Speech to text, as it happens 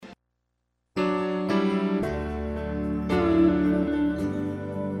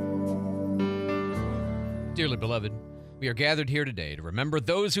Dearly beloved, we are gathered here today to remember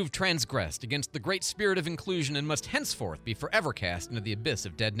those who've transgressed against the great spirit of inclusion and must henceforth be forever cast into the abyss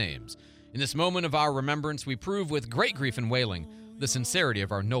of dead names. In this moment of our remembrance, we prove with great grief and wailing the sincerity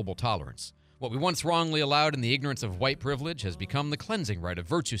of our noble tolerance. What we once wrongly allowed in the ignorance of white privilege has become the cleansing rite of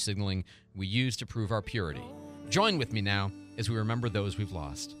virtue signaling we use to prove our purity. Join with me now as we remember those we've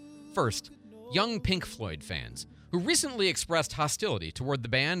lost. First, young Pink Floyd fans who recently expressed hostility toward the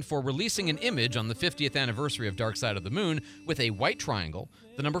band for releasing an image on the 50th anniversary of Dark Side of the Moon with a white triangle,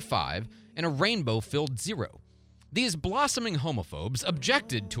 the number 5, and a rainbow-filled 0. These blossoming homophobes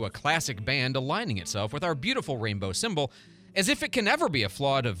objected to a classic band aligning itself with our beautiful rainbow symbol as if it can ever be a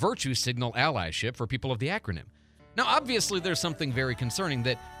flawed virtue signal allyship for people of the acronym. Now, obviously, there's something very concerning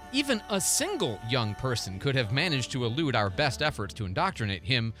that even a single young person could have managed to elude our best efforts to indoctrinate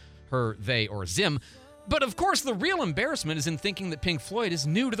him, her, they, or Zim. But of course, the real embarrassment is in thinking that Pink Floyd is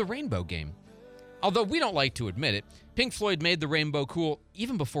new to the rainbow game. Although we don't like to admit it, Pink Floyd made the rainbow cool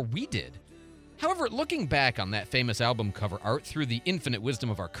even before we did. However, looking back on that famous album cover art through the infinite wisdom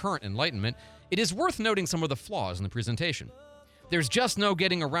of our current enlightenment, it is worth noting some of the flaws in the presentation. There's just no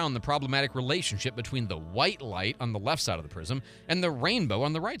getting around the problematic relationship between the white light on the left side of the prism and the rainbow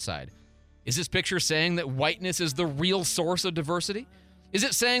on the right side. Is this picture saying that whiteness is the real source of diversity? Is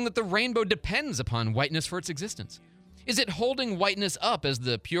it saying that the rainbow depends upon whiteness for its existence? Is it holding whiteness up as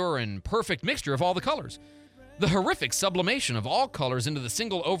the pure and perfect mixture of all the colors? The horrific sublimation of all colors into the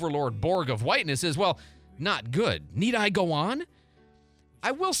single overlord Borg of whiteness is, well, not good. Need I go on?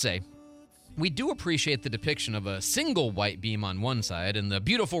 I will say, we do appreciate the depiction of a single white beam on one side and the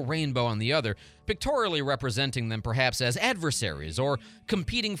beautiful rainbow on the other, pictorially representing them perhaps as adversaries or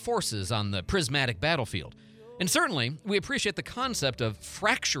competing forces on the prismatic battlefield. And certainly, we appreciate the concept of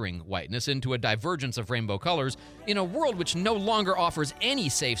fracturing whiteness into a divergence of rainbow colors in a world which no longer offers any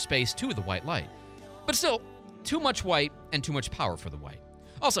safe space to the white light. But still, too much white and too much power for the white.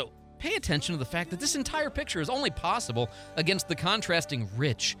 Also, pay attention to the fact that this entire picture is only possible against the contrasting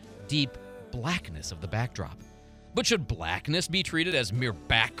rich, deep blackness of the backdrop. But should blackness be treated as mere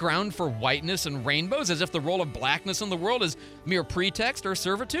background for whiteness and rainbows, as if the role of blackness in the world is mere pretext or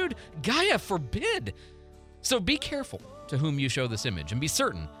servitude? Gaia forbid! So be careful to whom you show this image, and be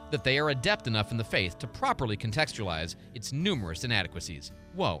certain that they are adept enough in the faith to properly contextualize its numerous inadequacies.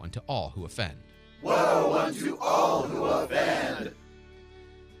 Woe unto all who offend. Woe unto all who offend!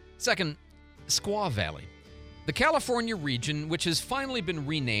 Second, Squaw Valley. The California region, which has finally been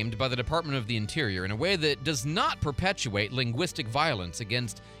renamed by the Department of the Interior in a way that does not perpetuate linguistic violence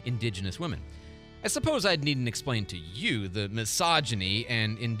against indigenous women. I suppose I'd needn't explain to you the misogyny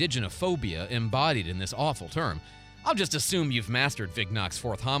and indigenophobia embodied in this awful term. I'll just assume you've mastered Vignock's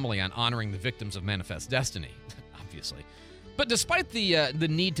fourth homily on honoring the victims of Manifest Destiny, obviously. But despite the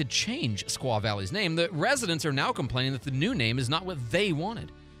need to change Squaw Valley's name, the residents are now complaining that the new name is not what they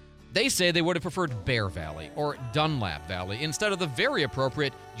wanted. They say they would have preferred Bear Valley or Dunlap Valley instead of the very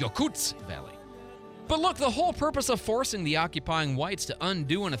appropriate Yokuts Valley. But look, the whole purpose of forcing the occupying whites to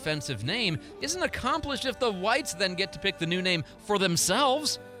undo an offensive name isn't accomplished if the whites then get to pick the new name for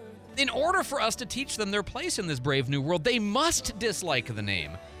themselves. In order for us to teach them their place in this brave new world, they must dislike the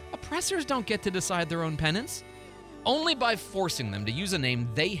name. Oppressors don't get to decide their own penance. Only by forcing them to use a name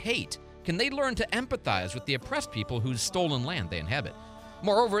they hate can they learn to empathize with the oppressed people whose stolen land they inhabit.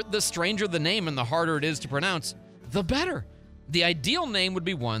 Moreover, the stranger the name and the harder it is to pronounce, the better. The ideal name would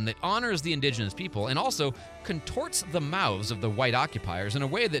be one that honors the indigenous people and also contorts the mouths of the white occupiers in a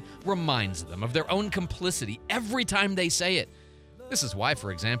way that reminds them of their own complicity every time they say it. This is why,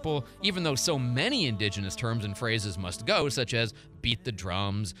 for example, even though so many indigenous terms and phrases must go, such as beat the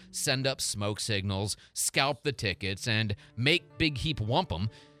drums, send up smoke signals, scalp the tickets, and make big heap wampum,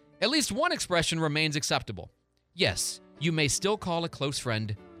 at least one expression remains acceptable. Yes, you may still call a close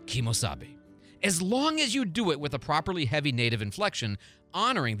friend Kimosabe, as long as you do it with a properly heavy native inflection,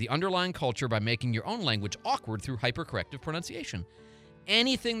 honoring the underlying culture by making your own language awkward through hypercorrective pronunciation.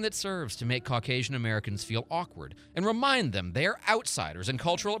 Anything that serves to make Caucasian Americans feel awkward and remind them they are outsiders and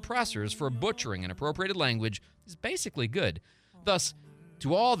cultural oppressors for butchering an appropriated language is basically good. Thus,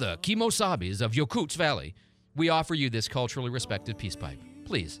 to all the Kimosabes of Yokuts Valley, we offer you this culturally respected peace pipe.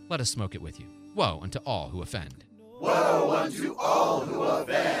 Please, let us smoke it with you. Woe unto all who offend. Woe unto all who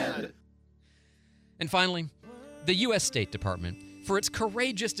offend! And finally, the U.S. State Department, for its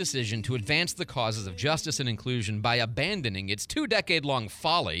courageous decision to advance the causes of justice and inclusion by abandoning its 2-decade-long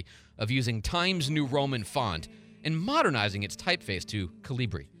folly of using Times New Roman font and modernizing its typeface to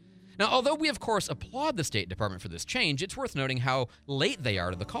Calibri. Now, although we of course applaud the State Department for this change, it's worth noting how late they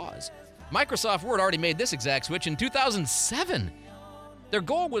are to the cause. Microsoft Word already made this exact switch in 2007. Their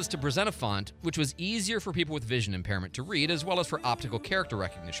goal was to present a font which was easier for people with vision impairment to read, as well as for optical character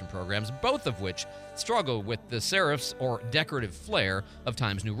recognition programs, both of which struggle with the serifs or decorative flair of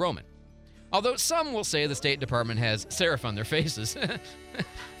Times New Roman. Although some will say the State Department has serif on their faces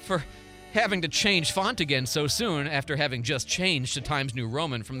for having to change font again so soon after having just changed to Times New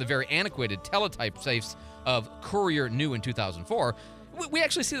Roman from the very antiquated teletypeface of Courier New in 2004, we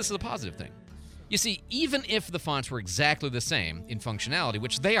actually see this as a positive thing. You see, even if the fonts were exactly the same in functionality,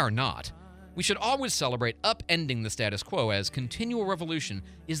 which they are not, we should always celebrate upending the status quo, as continual revolution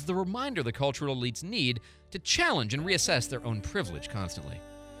is the reminder the cultural elites need to challenge and reassess their own privilege constantly.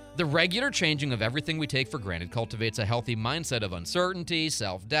 The regular changing of everything we take for granted cultivates a healthy mindset of uncertainty,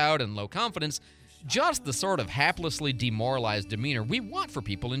 self-doubt, and low confidence, just the sort of haplessly demoralized demeanor we want for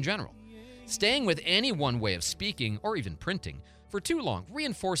people in general. Staying with any one way of speaking, or even printing, for too long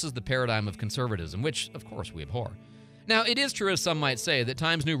reinforces the paradigm of conservatism, which, of course, we abhor. Now, it is true, as some might say, that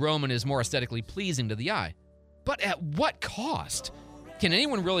Times New Roman is more aesthetically pleasing to the eye. But at what cost? Can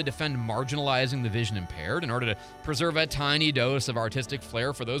anyone really defend marginalizing the vision impaired in order to preserve a tiny dose of artistic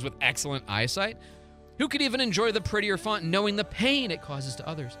flair for those with excellent eyesight? Who could even enjoy the prettier font knowing the pain it causes to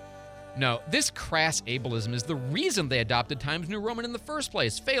others? No, this crass ableism is the reason they adopted Times New Roman in the first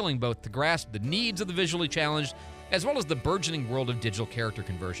place, failing both to grasp the needs of the visually challenged as well as the burgeoning world of digital character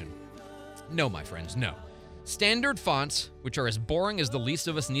conversion. No, my friends, no. Standard fonts, which are as boring as the least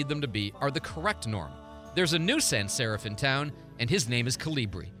of us need them to be, are the correct norm. There's a new sans serif in town, and his name is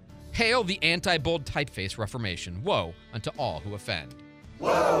Calibri. Hail the anti-bold typeface reformation. Woe unto all who offend.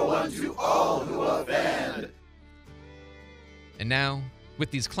 Woe unto all who offend. And now,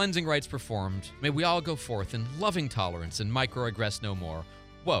 with these cleansing rites performed, may we all go forth in loving tolerance and microaggress no more.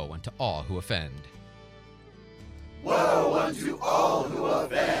 Woe unto all who offend. Woe unto all who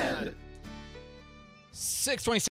offend. 626.